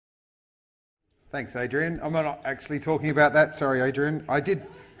Thanks, Adrian. I'm not actually talking about that. Sorry, Adrian. I did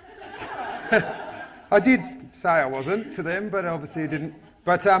say I wasn't to them, but obviously I didn't.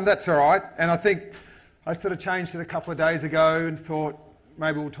 But that's all right. And I think I sort of changed it a couple of days ago and thought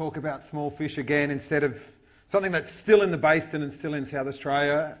maybe we'll talk about small fish again instead of something that's still in the basin and still in South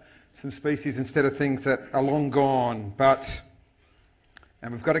Australia, some species instead of things that are long gone.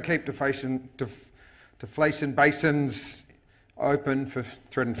 And we've got to keep deflation basins open for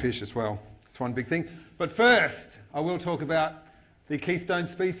threatened fish as well. That's one big thing. But first, I will talk about the keystone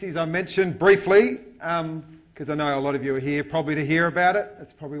species I mentioned briefly, because I know a lot of you are here probably to hear about it.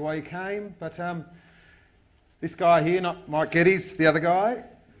 That's probably why you came. But this guy here, not Mike Geddes, the other guy,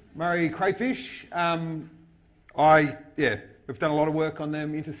 Murray crayfish. We've done a lot of work on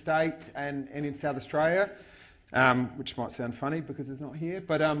them interstate and in South Australia, which might sound funny because it's not here.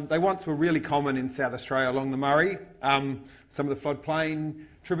 But they once were really common in South Australia along the Murray. Some of the floodplain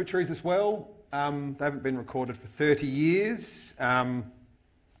tributaries as well. They haven't been recorded for 30 years. And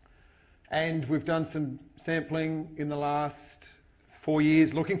we've done some sampling in the last 4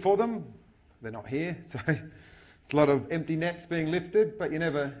 years looking for them. They're not here, so it's a lot of empty nets being lifted, but you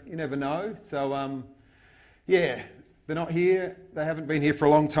never know. So they're not here. They haven't been here for a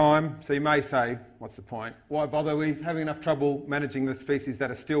long time. So you may say, what's the point? Why bother? We're having enough trouble managing the species that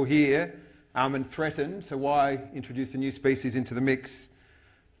are still here and threatened. So why introduce a new species into the mix?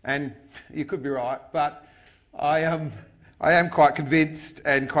 And you could be right, but I am quite convinced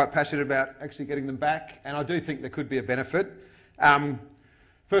and quite passionate about actually getting them back, and I do think there could be a benefit.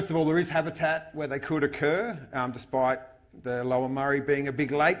 First of all, there is habitat where they could occur, despite the Lower Murray being a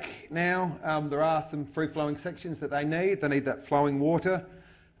big lake now. There are some free-flowing sections that they need. They need that flowing water.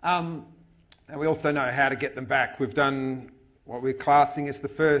 And we also know how to get them back. We've done what we're classing as the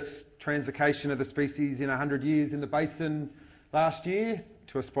first translocation of the species in 100 years in the basin last year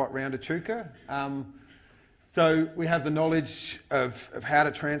to a spot round Echuca. So we have the knowledge of how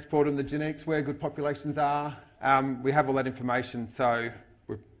to transport them, the genetics, where good populations are. We have all that information, so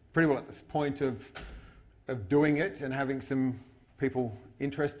we're pretty well at this point of doing it and having some people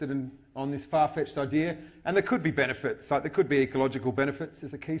interested on this far-fetched idea. And there could be benefits, like there could be ecological benefits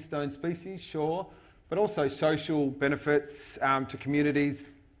as a keystone species, sure, but also social benefits to communities.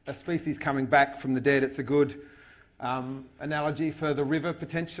 A species coming back from the dead, it's a good analogy for the river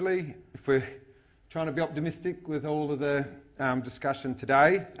potentially, if we're trying to be optimistic with all of the discussion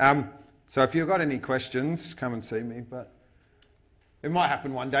today. So if you've got any questions, come and see me, but it might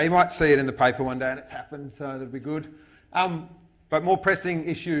happen one day. You might see it in the paper one day and it's happened, so that'd be good. But more pressing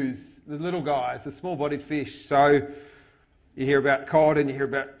issues, the little guys, the small-bodied fish. So you hear about cod and you hear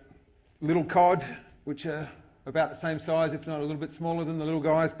about little cod, which are about the same size, if not a little bit smaller than the little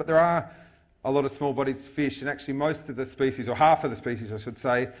guys, but there are a lot of small-bodied fish, and actually most of the species, or half of the species I should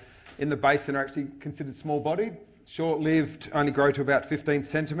say, in the basin are actually considered small-bodied, short-lived, only grow to about 15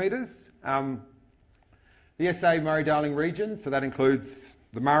 centimetres. The SA Murray-Darling region, so that includes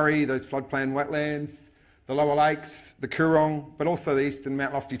the Murray, those floodplain wetlands, the lower lakes, the Coorong, but also the eastern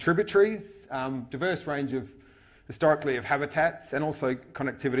Mount Lofty tributaries, diverse range of, historically, of habitats, and also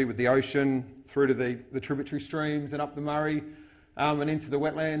connectivity with the ocean through to the tributary streams and up the Murray and into the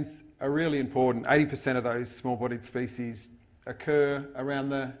wetlands are really important. 80% of those small-bodied species occur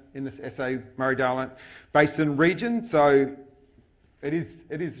around in this SA Murray-Darling Basin region, so it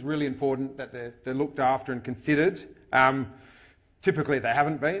is really important that they're looked after and considered. Typically they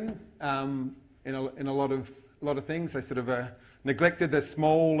haven't been in a lot of things. They sort of neglected. They're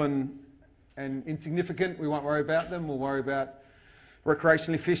small and insignificant. We won't worry about them. We'll worry about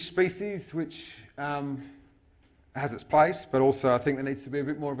recreationally fished species, which has its place, but also I think there needs to be a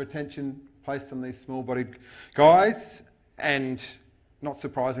bit more of attention placed on these small-bodied guys, and not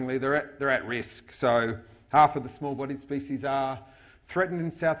surprisingly they're at risk. So half of the small-bodied species are threatened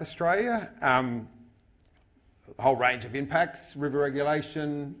in South Australia. A whole range of impacts, river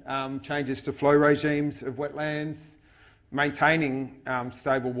regulation, changes to flow regimes of wetlands, maintaining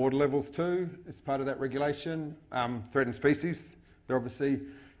stable water levels too as part of that regulation. Threatened species, they obviously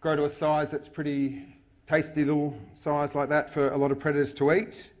grow to a size that's pretty tasty little size like that for a lot of predators to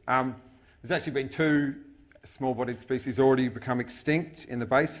eat. There's actually been 2 small-bodied species already become extinct in the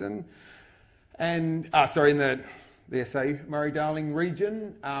basin, and in the SA Murray-Darling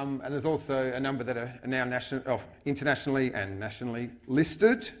region, and there's also a number that are now internationally and nationally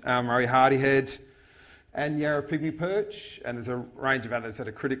listed, Murray hardyhead and Yarra pygmy perch, and there's a range of others that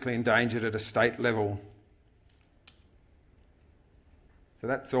are critically endangered at a state level. So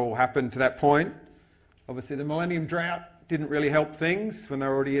that's all happened to that point. Obviously the millennium drought didn't really help things when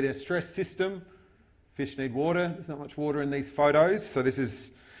they're already in a stress system. Fish need water. There's not much water in these photos, so this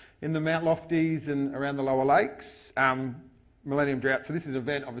is in the Mount Lofties and around the lower lakes. Millennium drought, so this is an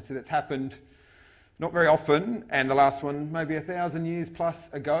event obviously that's happened not very often, and the last one maybe 1,000 years plus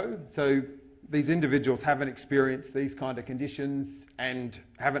ago. So these individuals haven't experienced these kind of conditions and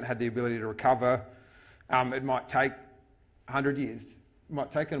haven't had the ability to recover. It might take 100 years, it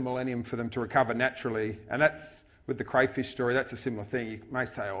might take a millennium for them to recover naturally, and that's with the crayfish story, that's a similar thing. You may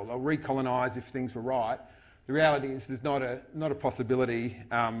say, oh, they'll recolonise if things were right. The reality is there's not a possibility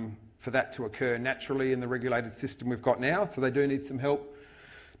for that to occur naturally in the regulated system we've got now, so they do need some help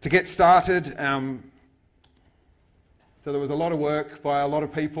to get started. So there was a lot of work by a lot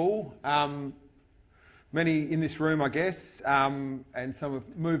of people, many in this room I guess, and some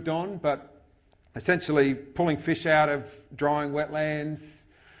have moved on, but essentially pulling fish out of drying wetlands,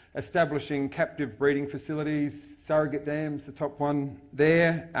 establishing captive breeding facilities, surrogate dams, the top one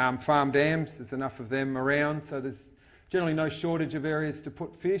there, farm dams, there's enough of them around, so there's generally no shortage of areas to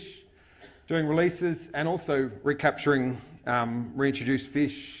put fish, doing releases and also recapturing reintroduced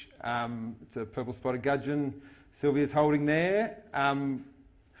fish. It's a purple spotted gudgeon Sylvia's holding there, and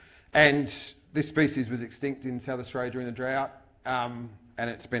this species was extinct in South Australia during the drought, and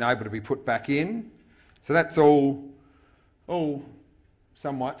it's been able to be put back in. So that's all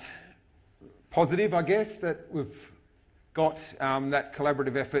somewhat positive, I guess, that we've got that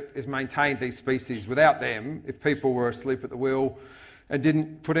collaborative effort has maintained these species. Without them, if people were asleep at the wheel and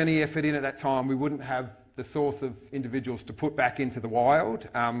didn't put any effort in at that time, we wouldn't have the source of individuals to put back into the wild,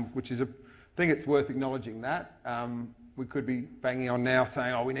 which is I think it's worth acknowledging that. We could be banging on now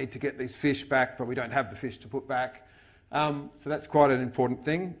saying, oh, we need to get these fish back, but we don't have the fish to put back. So that's quite an important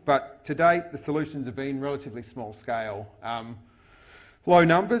thing. But to date, the solutions have been relatively small scale. Low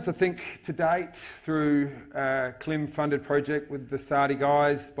numbers, I think, to date, through a CLIM-funded project with the Sardi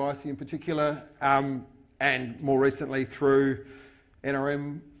guys, Basin in particular, and more recently through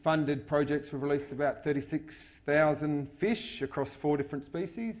NRM-funded projects, we've released about 36,000 fish across 4 different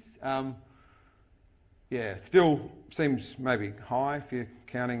species. Yeah, still seems maybe high if you're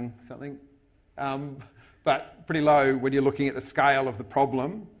counting something, but pretty low when you're looking at the scale of the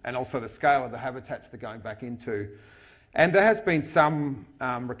problem and also the scale of the habitats they're going back into. And there has been some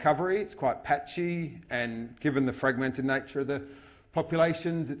recovery. It's quite patchy, and given the fragmented nature of the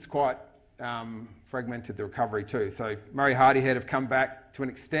populations, it's quite fragmented, the recovery too. So Murray Hardyhead have come back to an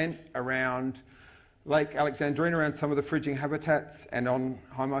extent around Lake Alexandrina, around some of the fridging habitats, and on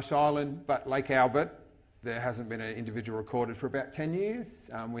High Marsh Island, but Lake Albert, there hasn't been an individual recorded for about 10 years.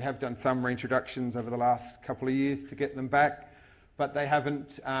 We have done some reintroductions over the last couple of years to get them back, but they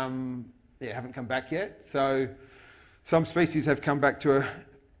haven't come back yet. So some species have come back to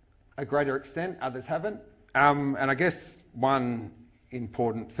a greater extent, others haven't. And I guess one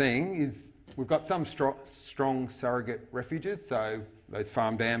important thing is we've got some strong surrogate refuges, so those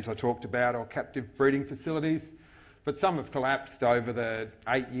farm dams I talked about, or captive breeding facilities, but some have collapsed over the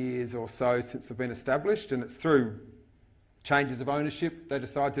 8 years or so since they've been established, and it's through changes of ownership they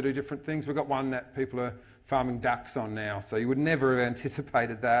decide to do different things. We've got one that people are farming ducks on now, so you would never have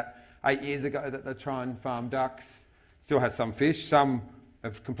anticipated that 8 years ago that they'd try and farm ducks. Still has some fish, some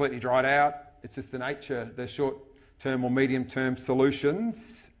have completely dried out. It's just the nature, the short-term or medium-term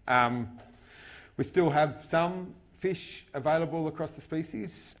solutions. We still have some fish available across the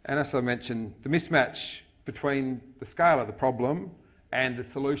species, and as I mentioned, the mismatch between the scale of the problem and the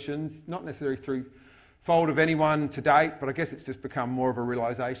solutions, not necessarily through fault of anyone to date, but I guess it's just become more of a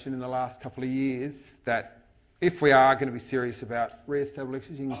realisation in the last couple of years that if we are going to be serious about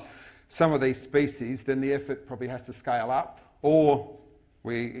re-establishing some of these species, then the effort probably has to scale up, or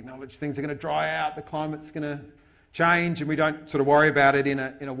we acknowledge things are going to dry out, the climate's going to change, and we don't sort of worry about it in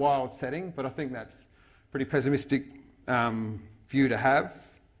a wild setting. But I think that's a pretty pessimistic view to have.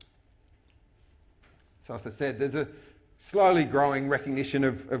 So as I said, there's a slowly growing recognition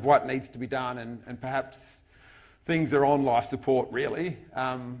of what needs to be done, and perhaps things are on life support really.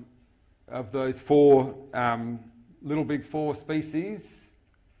 Of those 4 little big 4 species,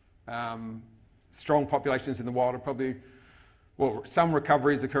 strong populations in the wild are probably, well, some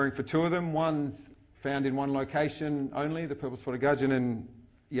recovery is occurring for 2 of them. One's found in one location only, the purple spotted gudgeon, and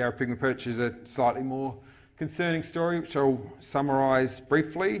Yarra pygmy perch is a slightly more concerning story, which I'll summarise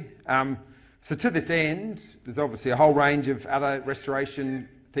briefly. So to this end, there's obviously a whole range of other restoration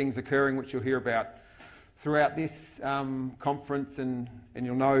things occurring, which you'll hear about throughout this conference, and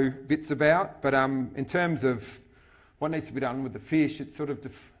you'll know bits about. But in terms of what needs to be done with the fish, it's sort of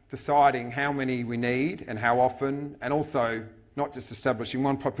deciding how many we need and how often, and also not just establishing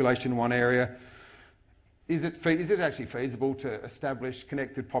one population in one area. Is it actually feasible to establish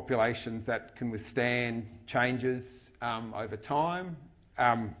connected populations that can withstand changes over time?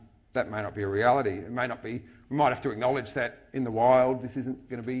 that may not be a reality. It may not be. We might have to acknowledge that in the wild this isn't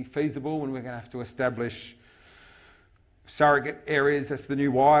going to be feasible, and we're going to have to establish surrogate areas as the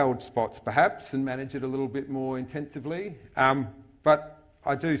new wild spots perhaps, and manage it a little bit more intensively. But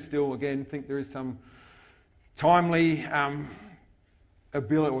I do still, again, think there is some timely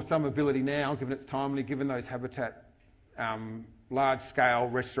ability, or some ability now, given it's timely, given those habitat large-scale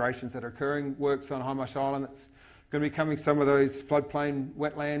restorations that are occurring, works on Hindmarsh Island, that's going to be coming, some of those floodplain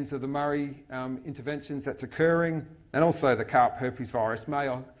wetlands of the Murray interventions that's occurring, and also the carp herpes virus may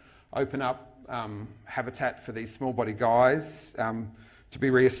open up habitat for these small-bodied guys to be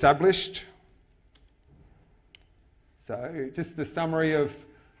re-established. So just the summary of,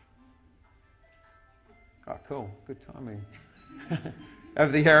 oh cool, good timing,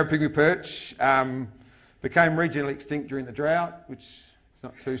 of the Harapigui perch. Became regionally extinct during the drought, which is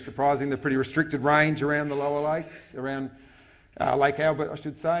not too surprising. They're pretty restricted range around the lower lakes, around Lake Albert, I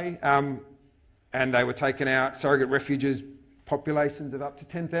should say. And they were taken out, surrogate refuges, populations of up to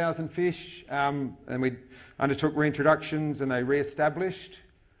 10,000 fish. And we undertook reintroductions and they re-established.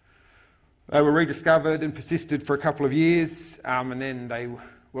 They were rediscovered and persisted for a couple of years, and then they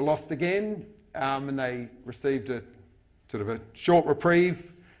were lost again, and they received a sort of a short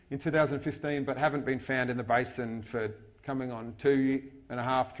reprieve in 2015, but haven't been found in the basin for coming on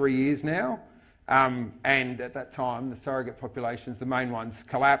 2.5, 3 years now. And at that time, the surrogate populations, the main ones,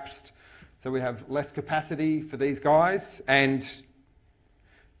 collapsed. So we have less capacity for these guys, and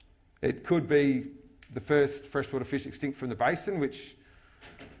it could be the first freshwater fish extinct from the basin, which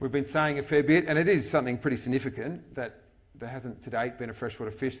we've been saying a fair bit, and it is something pretty significant that there hasn't to date been a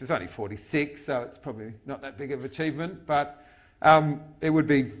freshwater fish. There's only 46, so it's probably not that big of an achievement, but it would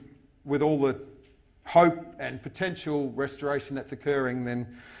be, with all the hope and potential restoration that's occurring, then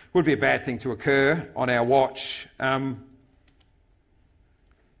it would be a bad thing to occur on our watch.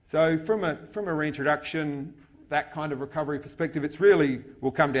 So from a reintroduction, that kind of recovery perspective, it's really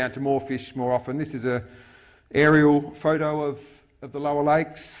will come down to more fish more often. This is a aerial photo of the lower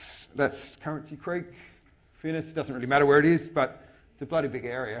lakes. That's Currency Creek, Finnis. It doesn't really matter where it is, but it's a bloody big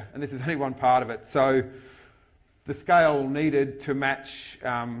area, and this is only one part of it. So the scale needed to match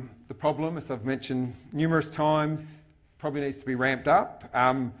the problem, as I've mentioned numerous times, probably needs to be ramped up,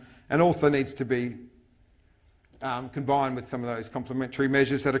 and also needs to be combined with some of those complementary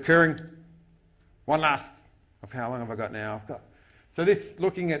measures that are occurring. One last, how long have I got now? So this,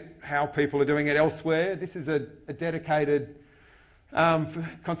 looking at how people are doing it elsewhere, this is a dedicated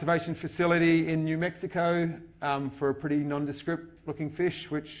conservation facility in New Mexico for a pretty nondescript looking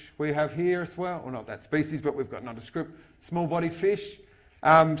fish, which we have here as well. Well, not that species, but we've got nondescript small-bodied fish.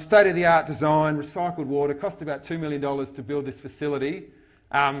 State-of-the-art design, recycled water, cost about $2 million to build this facility.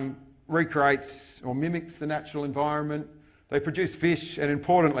 Recreates or mimics the natural environment. They produce fish, and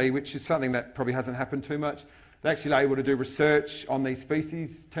importantly, which is something that probably hasn't happened too much, they're actually able to do research on these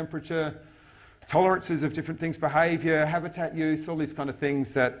species, temperature, tolerances of different things, behaviour, habitat use, all these kind of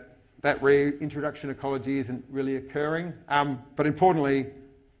things that reintroduction ecology isn't really occurring. But importantly,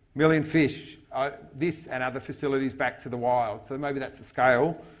 million fish, this and other facilities back to the wild. So maybe that's the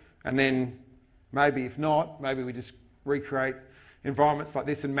scale. And then maybe if not, maybe we just recreate environments like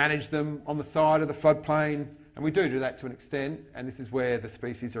this and manage them on the side of the floodplain. And we do that to an extent, and this is where the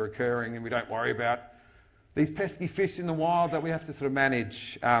species are occurring, and we don't worry about these pesky fish in the wild that we have to sort of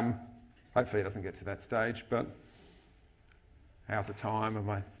manage. Hopefully it doesn't get to that stage, but how's the time? Am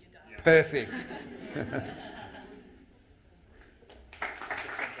I perfect?